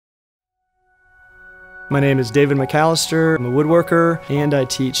My name is David McAllister. I'm a woodworker and I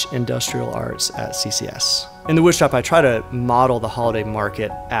teach industrial arts at CCS. In the woodshop, I try to model the holiday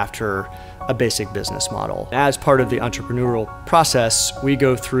market after a basic business model. As part of the entrepreneurial process, we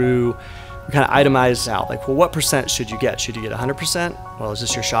go through, we kind of itemize out, like, well, what percent should you get? Should you get 100%? Well, is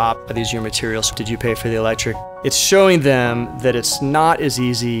this your shop? Are these your materials? Did you pay for the electric? It's showing them that it's not as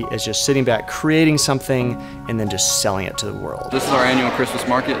easy as just sitting back, creating something, and then just selling it to the world. This is our annual Christmas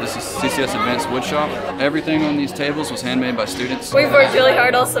market. This is CCS Advanced Woodshop. Everything on these tables was handmade by students. We've worked really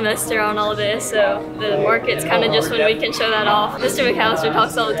hard all semester on all of this, so the market's kind of just when we can show that off. Mr. McAllister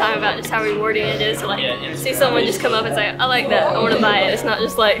talks all the time about just how rewarding it is to like see someone just come up and say, I like that, I want to buy it. It's not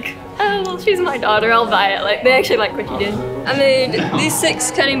just like, oh, well, she's my daughter, I'll buy it. Like, they actually like what you did. I made these 6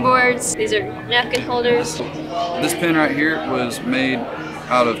 cutting boards. These are napkin holders. This pen right here was made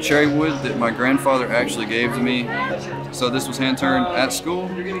out of cherry wood that my grandfather actually gave to me. So this was hand turned at school,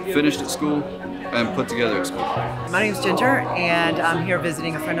 finished at school, and put together at school. My name's Ginger, and I'm here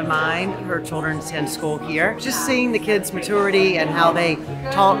visiting a friend of mine. Her children attend school here. Just seeing the kids' maturity and how they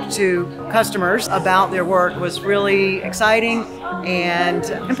talk to customers about their work was really exciting and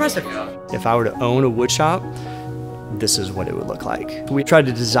impressive. If I were to own a woodshop, this is what it would look like. We tried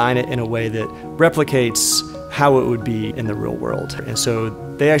to design it in a way that replicates how it would be in the real world. And so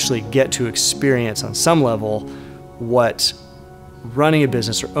they actually get to experience on some level what running a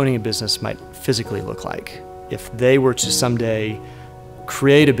business or owning a business might physically look like. If they were to someday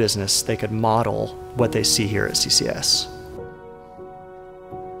create a business, they could model what they see here at CCS.